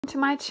To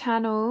my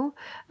channel,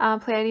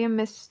 Palladium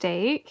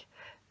Mistake.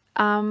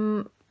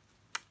 I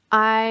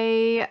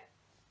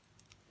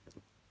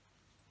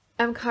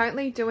am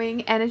currently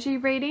doing energy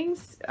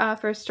readings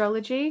for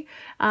astrology,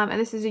 and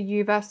this is a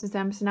you versus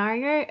them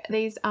scenario.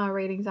 These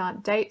readings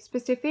aren't date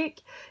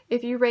specific.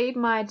 If you read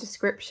my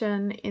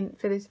description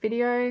for this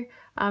video,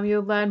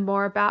 you'll learn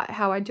more about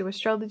how I do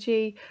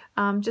astrology.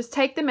 Just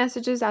take the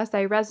messages as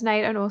they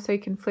resonate, and also you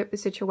can flip the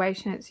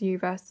situation. It's you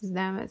versus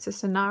them. It's a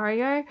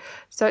scenario.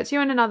 So it's you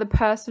and another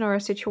person or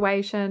a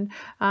situation,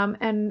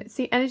 and it's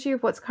the energy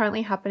of what's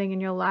currently happening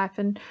in your life.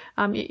 And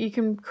you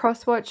can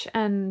cross-watch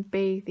and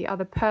be the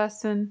other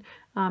person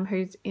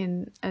who's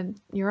in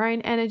your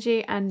own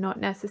energy and not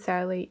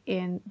necessarily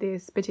in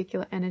this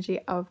particular energy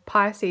of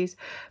Pisces.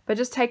 But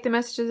just take the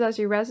messages as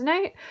you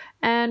resonate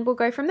and we'll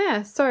go from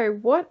there. So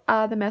what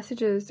are the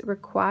messages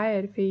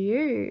required for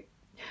you?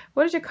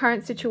 What is your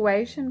current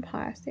situation,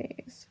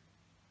 Pisces?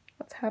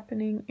 What's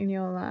happening in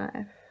your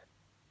life?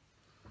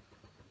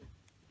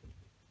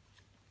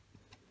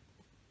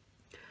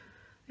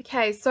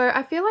 Okay, so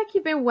I feel like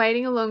you've been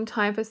waiting a long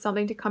time for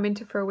something to come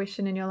into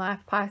fruition in your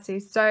life,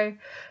 Pisces. So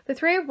the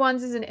Three of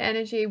Wands is an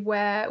energy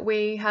where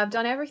we have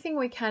done everything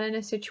we can in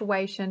a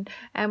situation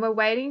and we're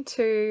waiting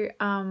to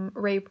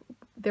reap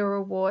the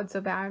rewards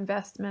of our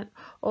investment,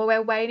 or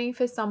we're waiting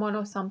for someone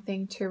or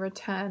something to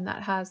return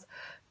that has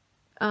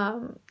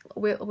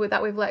that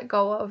we've let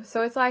go of.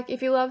 So it's like,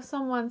 if you love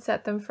someone,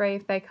 set them free.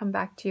 If they come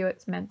back to you,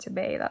 it's meant to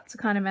be. That's the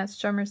kind of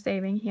message I'm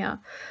receiving here.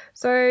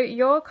 So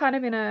you're kind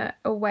of in a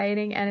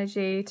waiting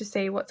energy to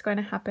see what's going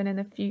to happen in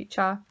the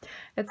future.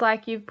 It's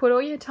like you've put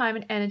all your time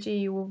and energy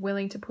you were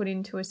willing to put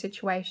into a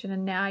situation,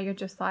 and now you're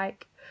just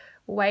like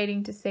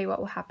waiting to see what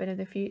will happen in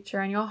the future,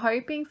 and you're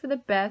hoping for the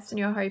best, and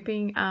you're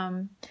hoping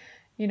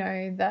you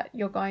know, that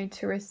you're going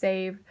to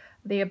receive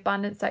the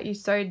abundance that you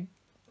so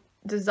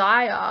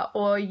desire,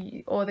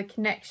 or the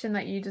connection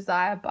that you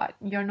desire, but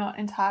you're not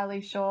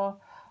entirely sure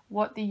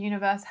what the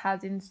universe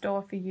has in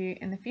store for you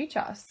in the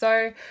future.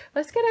 So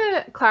let's get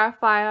a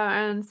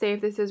clarifier and see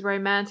if this is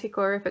romantic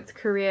or if it's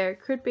career.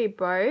 It could be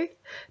both.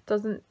 It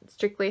doesn't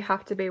strictly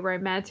have to be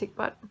romantic,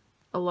 but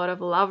a lot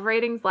of love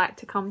readings like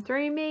to come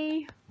through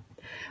me.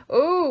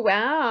 Oh,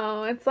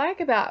 wow. It's like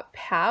about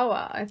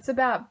power. It's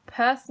about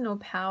personal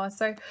power.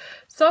 So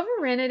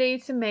sovereignty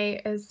to me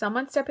is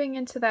someone stepping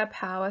into their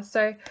power.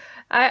 So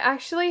I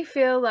actually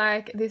feel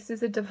like this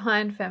is a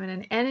divine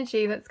feminine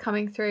energy that's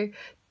coming through.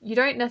 You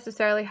don't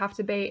necessarily have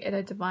to be in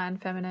a divine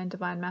feminine,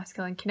 divine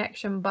masculine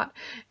connection, but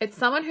it's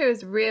someone who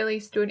has really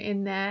stood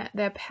in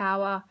their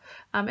power.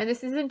 And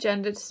this isn't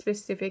gender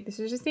specific. This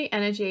is just the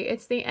energy.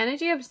 It's the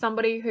energy of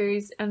somebody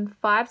and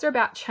fives are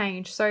about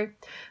change. So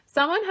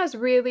someone has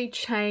really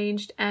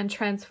changed and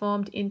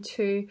transformed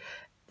into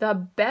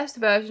the best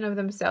version of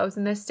themselves,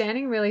 and they're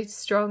standing really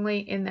strongly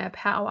in their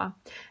power,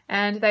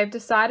 and they've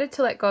decided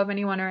to let go of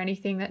anyone or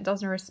anything that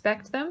doesn't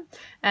respect them,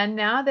 and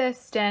now they're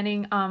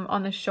standing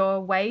on the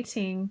shore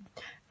waiting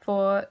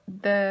for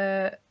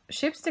the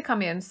ships to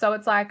come in. So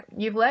it's like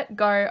you've let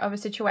go of a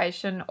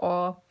situation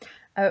or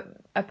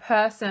a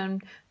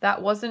person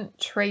that wasn't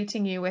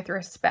treating you with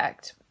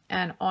respect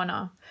and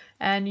honor,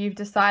 and you've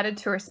decided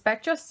to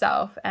respect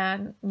yourself,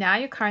 and now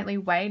you're currently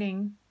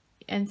waiting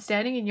and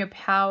standing in your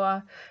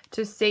power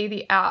to see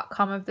the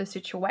outcome of the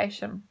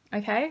situation.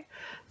 Okay,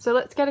 so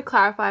let's get a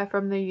clarifier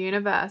from the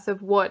universe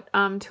of what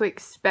to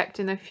expect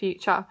in the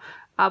future.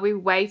 Are we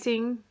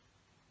waiting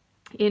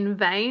in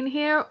vain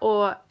here,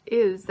 or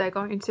is there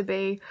going to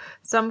be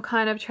some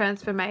kind of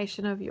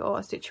transformation of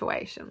your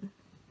situation?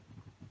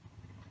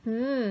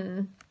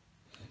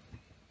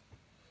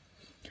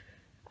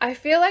 I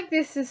feel like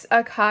this is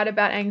a card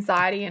about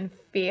anxiety and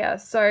fear.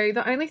 So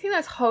the only thing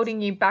that's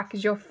holding you back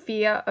is your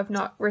fear of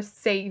not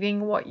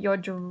receiving what your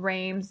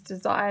dreams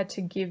desire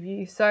to give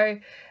you. So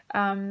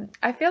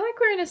I feel like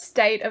we're in a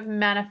state of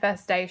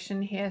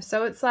manifestation here.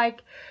 So it's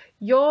like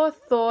your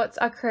thoughts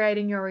are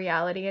creating your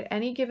reality at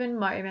any given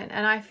moment.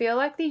 And I feel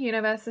like the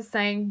universe is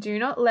saying, do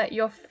not let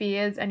your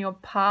fears and your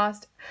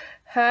past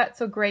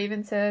hurts or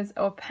grievances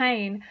or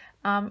pain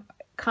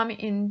come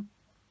in,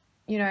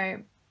 you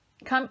know,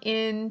 come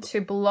in to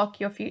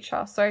block your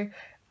future. So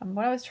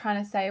what I was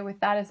trying to say with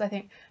that is, I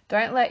think,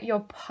 don't let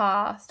your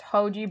past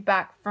hold you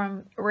back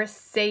from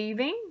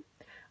receiving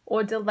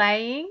or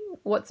delaying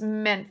what's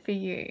meant for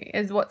you,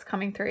 is what's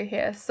coming through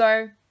here.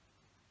 So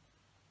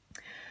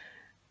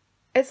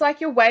it's like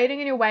you're waiting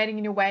and you're waiting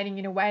and you're waiting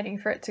and you're waiting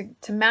for it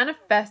to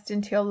manifest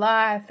into your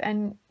life.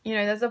 And, you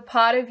know, there's a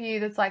part of you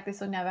that's like,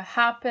 this will never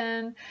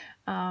happen.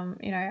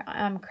 You know,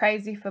 I'm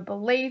crazy for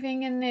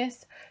believing in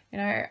this. You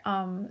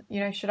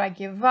know, should I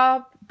give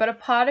up? But a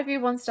part of you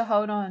wants to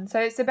hold on. So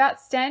it's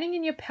about standing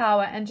in your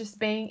power and just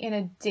being in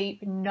a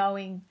deep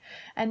knowing,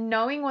 and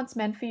knowing what's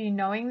meant for you,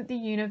 knowing that the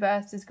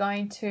universe is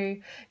going to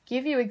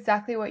give you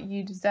exactly what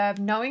you deserve,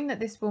 knowing that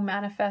this will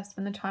manifest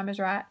when the time is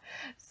right.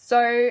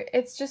 So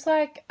it's just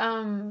like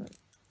the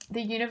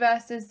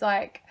universe is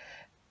like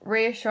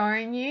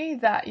reassuring you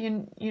that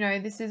you know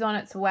this is on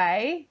its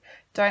way.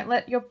 Don't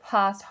let your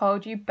past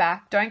hold you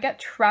back. Don't get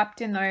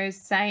trapped in those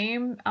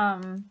same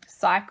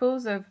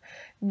cycles of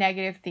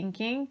negative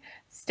thinking.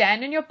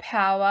 Stand in your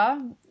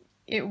power.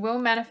 It will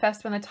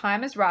manifest when the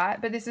time is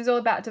right, but this is all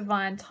about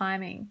divine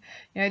timing.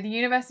 You know, the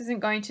universe isn't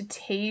going to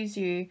tease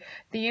you.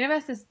 The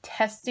universe is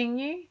testing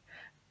you.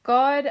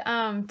 God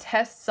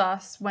tests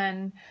us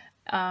when,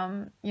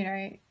 you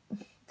know,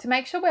 to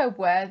make sure we're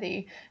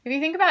worthy. If you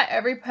think about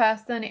every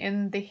person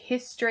in the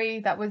history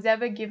that was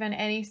ever given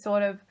any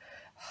sort of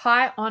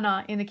high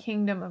honor in the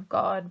kingdom of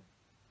God,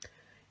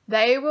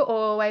 they were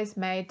always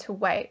made to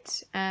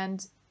wait.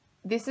 And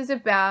this is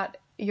about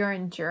your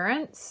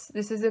endurance.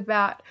 This is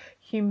about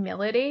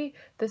humility.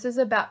 This is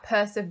about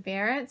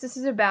perseverance. This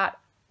is about,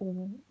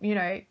 you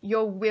know,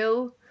 your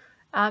will.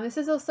 This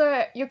is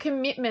also your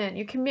commitment.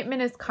 Your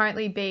commitment is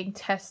currently being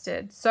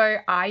tested. So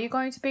are you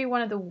going to be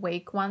one of the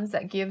weak ones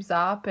that gives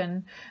up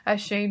and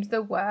assumes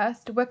the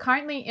worst? We're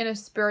currently in a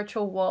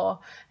spiritual war.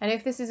 And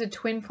if this is a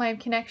twin flame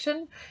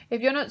connection,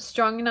 if you're not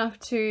strong enough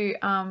to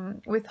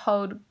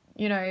withhold,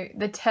 you know,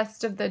 the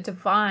test of the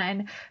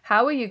divine,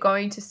 how are you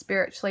going to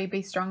spiritually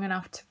be strong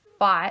enough to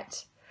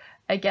fight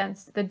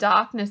against the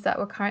darkness that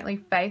we're currently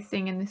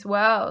facing in this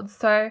world?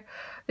 So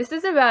this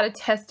is about a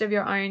test of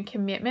your own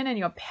commitment and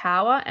your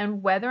power,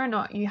 and whether or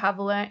not you have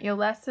learnt your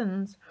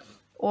lessons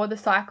or the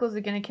cycles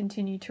are going to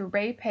continue to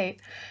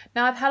repeat.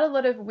 Now, I've had a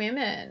lot of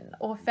women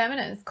or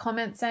feminists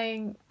comment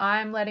saying,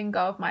 I'm letting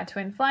go of my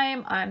twin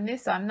flame, I'm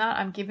this, I'm that,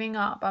 I'm giving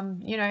up, I'm,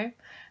 you know,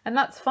 and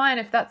that's fine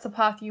if that's the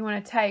path you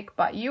want to take,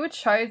 but you were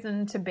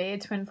chosen to be a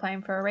twin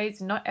flame for a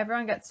reason. Not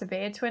everyone gets to be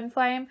a twin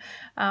flame.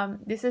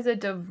 This is a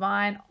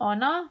divine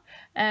honor,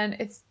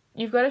 and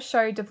you've got to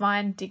show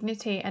divine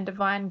dignity and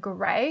divine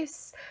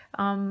grace,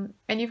 and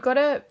you've got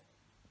to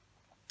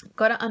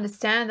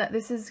understand that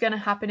this is going to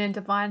happen in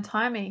divine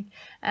timing,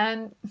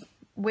 and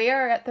we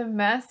are at the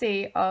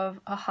mercy of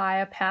a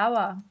higher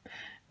power.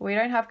 We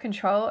don't have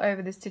control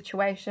over this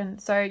situation,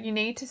 so you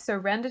need to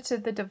surrender to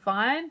the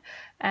divine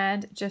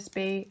and just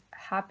be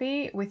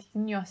happy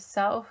within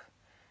yourself.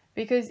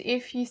 Because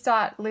if you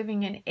start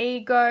living in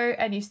ego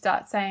and you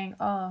start saying,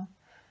 oh,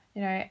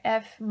 you know,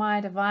 F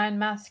my divine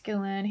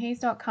masculine,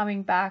 he's not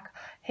coming back,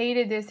 he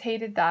did this, he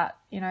did that,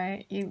 you know,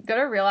 you've got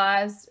to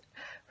realize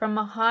from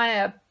a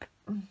higher,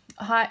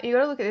 you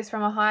got to look at this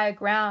from a higher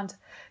ground.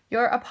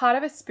 You're a part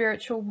of a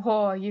spiritual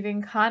war. You've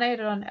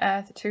incarnated on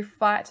earth to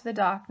fight the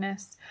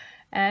darkness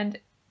and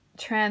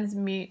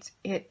transmute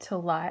it to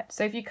light.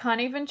 So if you can't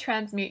even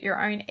transmute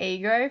your own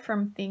ego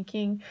from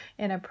thinking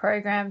in a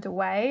programmed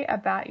way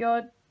about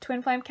your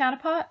twin flame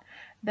counterpart,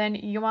 then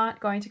you aren't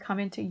going to come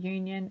into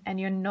union and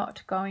you're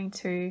not going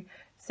to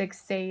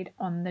succeed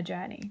on the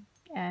journey.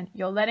 And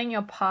you're letting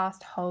your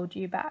past hold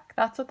you back.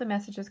 That's what the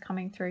message is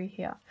coming through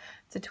here.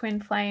 It's a twin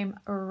flame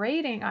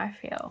reading, I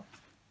feel.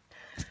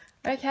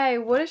 Okay,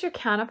 what is your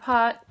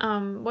counterpart?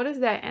 What is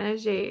their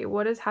energy?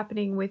 What is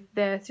happening with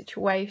their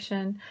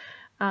situation?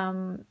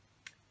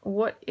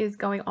 What is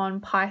going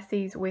on,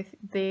 Pisces, with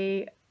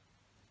the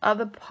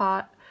other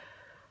partner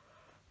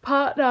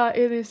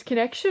in this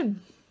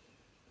connection?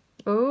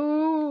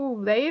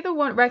 Oh, they either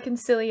want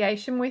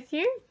reconciliation with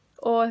you,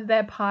 or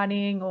they're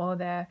partying, or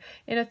they're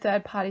in a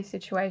third party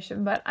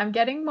situation, but I'm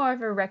getting more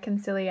of a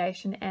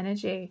reconciliation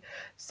energy.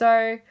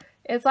 So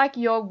it's like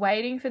you're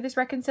waiting for this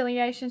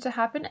reconciliation to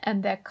happen,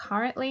 and they're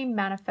currently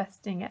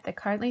manifesting it. They're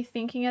currently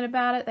thinking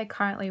about it. They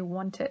currently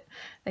want it.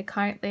 They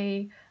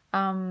currently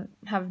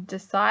have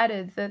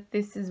decided that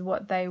this is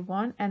what they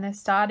want, and they're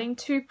starting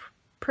to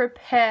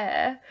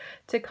prepare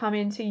to come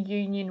into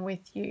union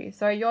with you.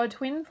 So your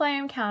twin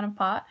flame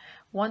counterpart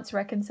wants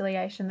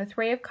reconciliation. The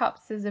Three of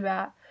Cups is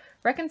about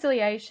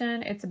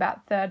reconciliation. It's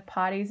about third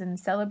parties and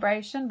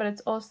celebration, but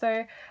it's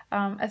also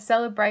a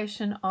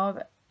celebration of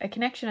a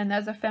connection, and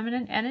there's a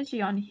feminine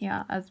energy on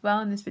here as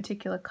well in this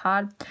particular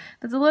card.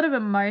 There's a lot of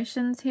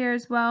emotions here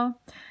as well,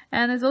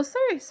 and there's also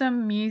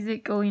some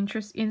musical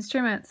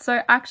instruments. So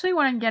actually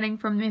what I'm getting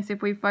from this,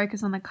 if we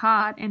focus on the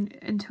card and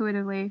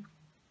intuitively,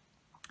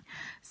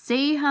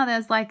 see how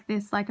there's like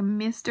this like a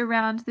mist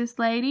around this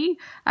lady?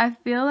 I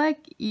feel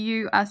like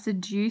you are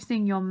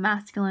seducing your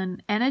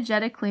masculine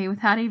energetically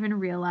without even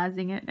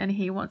realizing it, and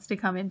he wants to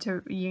come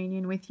into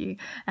union with you,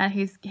 and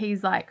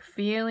he's like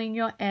feeling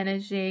your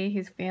energy.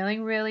 He's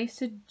feeling really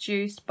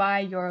seduced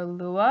by your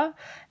allure,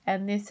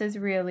 and this has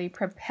really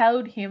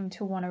propelled him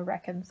to want to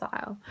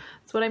reconcile.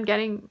 That's what I'm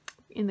getting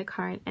in the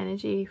current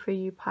energy for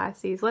you,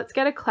 Pisces. Let's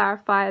get a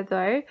clarifier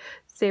though,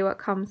 see what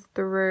comes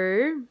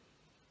through.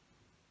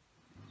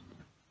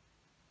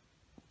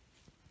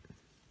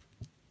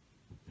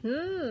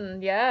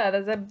 Yeah,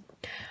 there's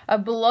a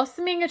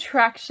blossoming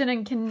attraction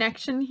and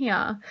connection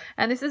here,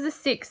 and this is a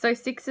 6, so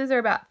 6s are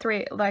about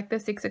 3, like the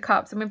 6 of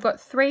Cups, and we've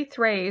got 3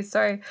 3s,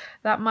 so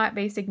that might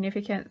be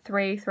significant.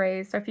 3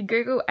 3s. So if you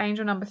Google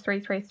angel number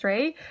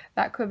 333,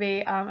 that could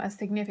be a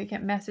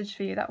significant message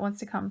for you that wants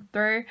to come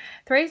through.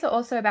 3s are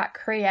also about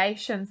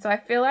creation, so I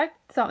feel like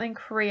something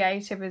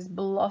creative is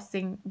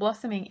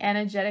blossoming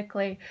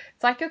energetically.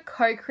 It's like you're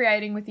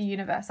co-creating with the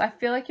universe. I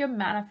feel like you're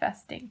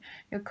manifesting.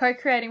 You're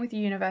co-creating with the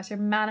universe. You're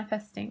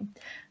manifesting.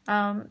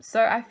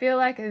 So I feel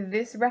like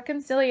this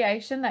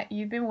reconciliation that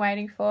you've been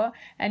waiting for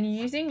and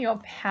using your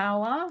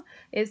power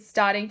is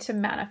starting to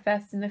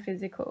manifest in the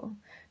physical.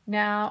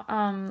 Now,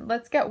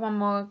 let's get one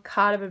more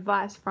card of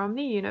advice from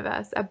the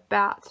universe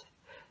about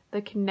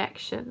the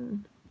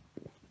connection.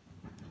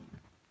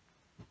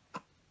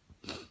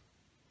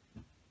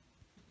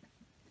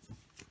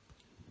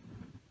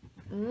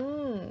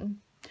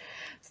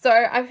 So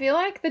I feel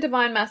like the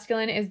divine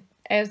masculine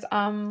is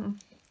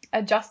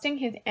adjusting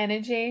his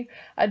energy,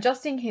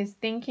 adjusting his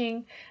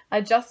thinking,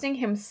 adjusting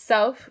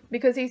himself,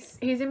 because he's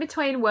in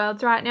between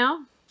worlds right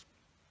now.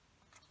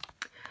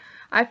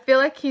 I feel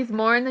like he's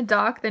more in the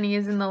dark than he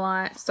is in the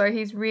light. So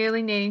he's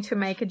really needing to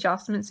make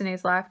adjustments in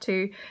his life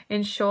to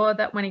ensure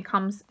that when he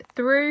comes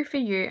through for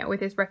you with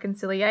his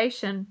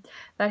reconciliation,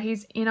 that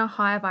he's in a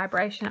higher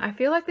vibration. I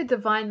feel like the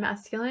divine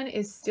masculine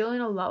is still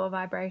in a lower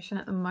vibration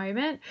at the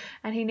moment,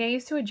 and he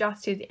needs to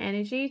adjust his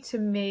energy to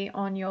be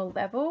on your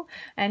level.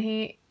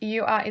 And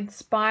you are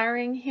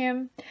inspiring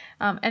him.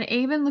 And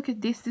even look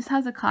at this. This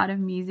has a card of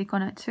music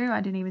on it too.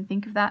 I didn't even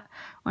think of that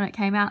when it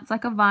came out. It's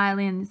like a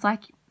violin. It's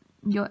like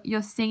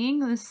you're singing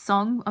the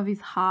song of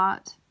his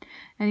heart,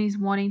 and he's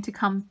wanting to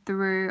come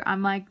through.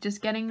 I'm like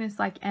just getting this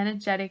like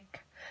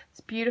energetic,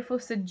 this beautiful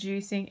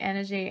seducing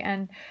energy,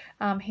 and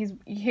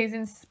he's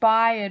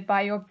inspired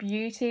by your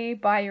beauty,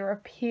 by your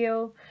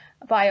appeal,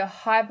 by your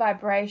high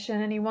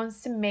vibration, and he wants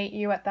to meet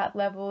you at that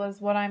level,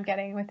 is what I'm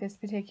getting with this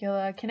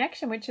particular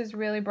connection, which is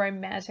really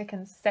romantic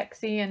and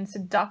sexy and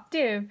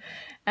seductive.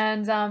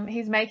 And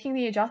he's making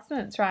the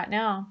adjustments right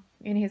now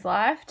in his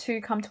life to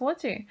come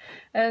towards you,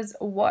 is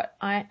what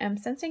I am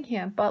sensing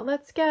here. But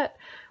let's get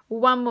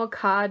one more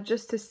card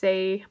just to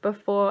see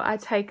before I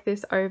take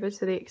this over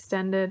to the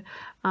extended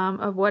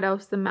of what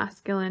else the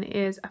masculine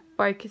is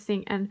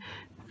focusing and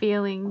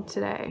feeling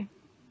today.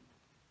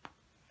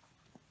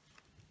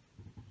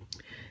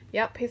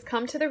 Yep, he's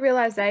come to the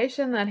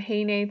realization that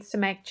he needs to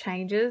make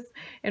changes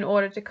in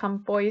order to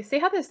come for you. See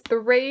how there's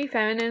 3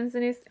 feminines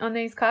on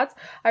these cards?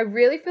 I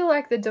really feel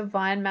like the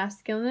divine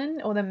masculine,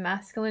 or the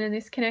masculine in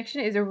this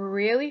connection, is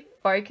really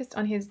focused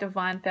on his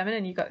divine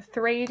feminine. You've got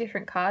 3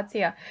 different cards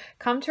here.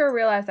 Come to a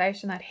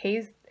realization that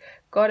he's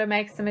got to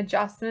make some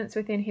adjustments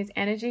within his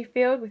energy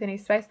field, within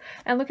his space.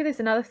 And look at this,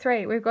 another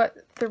 3. We've got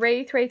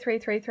 3, 3, 3,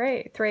 3,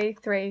 3, 3,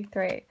 3,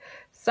 3.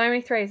 So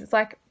many 3s. It's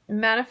like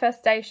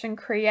manifestation,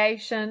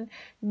 creation,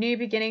 new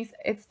beginnings.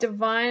 It's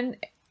divine.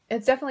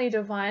 It's definitely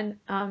divine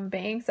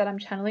beings that I'm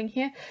channeling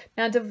here.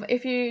 Now,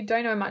 if you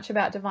don't know much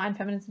about divine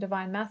feminines and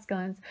divine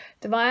masculines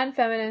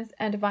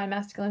and divine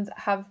masculines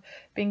have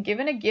been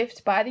given a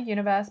gift by the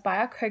universe, by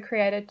our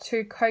co-creator,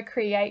 to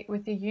co-create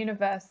with the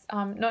universe.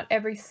 Not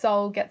every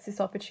soul gets this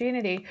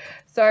opportunity.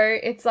 So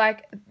it's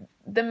like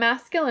the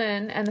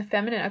masculine and the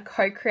feminine are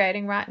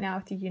co-creating right now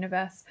with the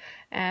universe,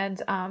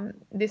 and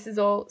this is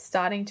all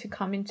starting to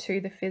come into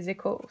the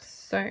physical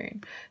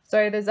soon.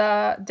 So there's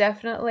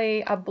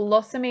definitely a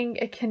blossoming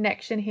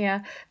connection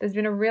here. There's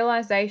been a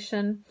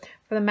realization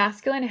for the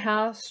masculine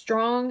how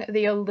strong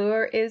the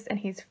allure is and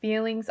his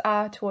feelings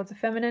are towards the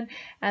feminine,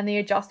 and the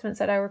adjustments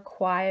that are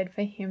required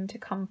for him to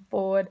come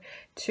forward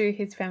to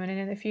his feminine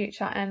in the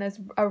future. And there's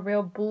a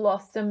real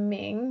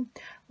blossoming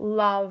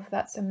love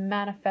that's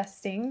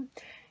manifesting.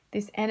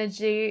 This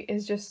energy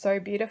is just so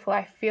beautiful.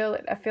 I feel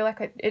it. I feel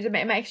like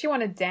it makes you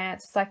want to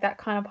dance. It's like that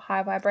kind of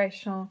high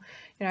vibrational,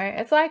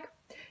 it's like,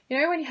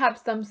 when you have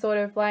some sort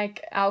of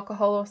like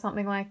alcohol or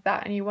something like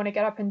that and you want to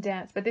get up and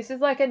dance, but this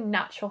is like a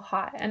natural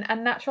high, and a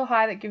natural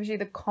high that gives you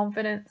the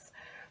confidence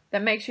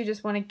that makes you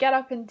just want to get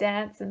up and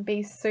dance and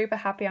be super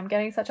happy. I'm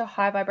getting such a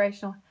high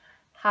vibrational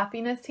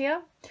happiness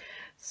here.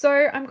 So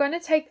I'm going to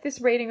take this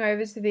reading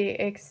over to the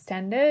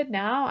extended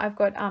now. I've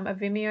got a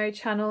Vimeo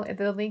channel.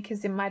 The link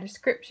is in my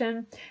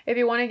description. If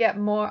you want to get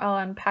more, I'll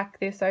unpack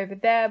this over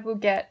there. We'll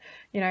get,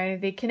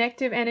 the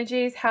connective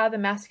energies, how the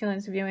masculine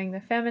is viewing the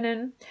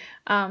feminine,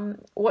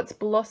 what's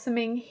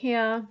blossoming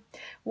here,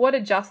 what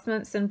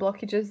adjustments and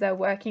blockages they're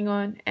working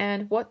on,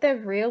 and what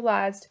they've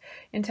realized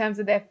in terms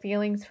of their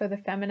feelings for the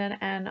feminine,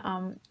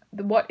 and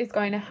what is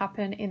going to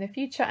happen in the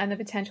future, and the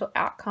potential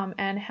outcome,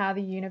 and how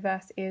the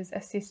universe is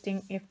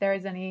assisting if there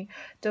is any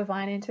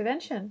divine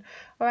intervention.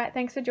 All right,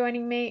 thanks for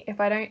joining me. If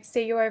I don't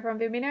see you over on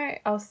Vimeo,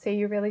 I'll see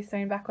you really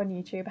soon back on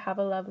YouTube. Have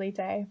a lovely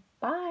day.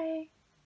 Bye.